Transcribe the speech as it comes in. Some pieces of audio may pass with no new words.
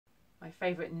My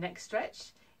favourite neck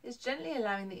stretch is gently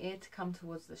allowing the ear to come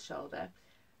towards the shoulder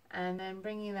and then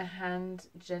bringing the hand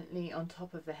gently on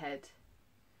top of the head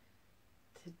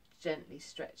to gently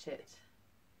stretch it.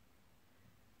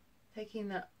 Taking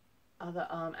the other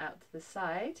arm out to the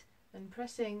side and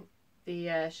pressing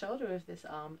the shoulder of this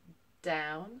arm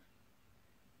down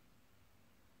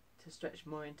to stretch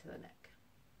more into the neck.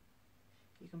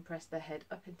 You can press the head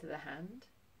up into the hand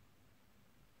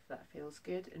if that feels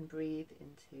good, and breathe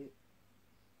into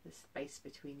the space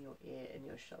between your ear and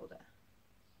your shoulder.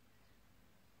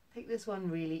 Take this one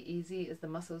really easy as the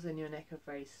muscles in your neck are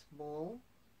very small,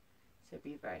 so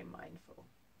be very mindful.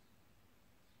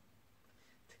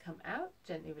 To come out,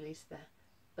 gently release the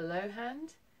below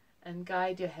hand and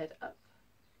guide your head up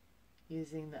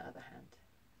using the other hand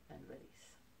and release.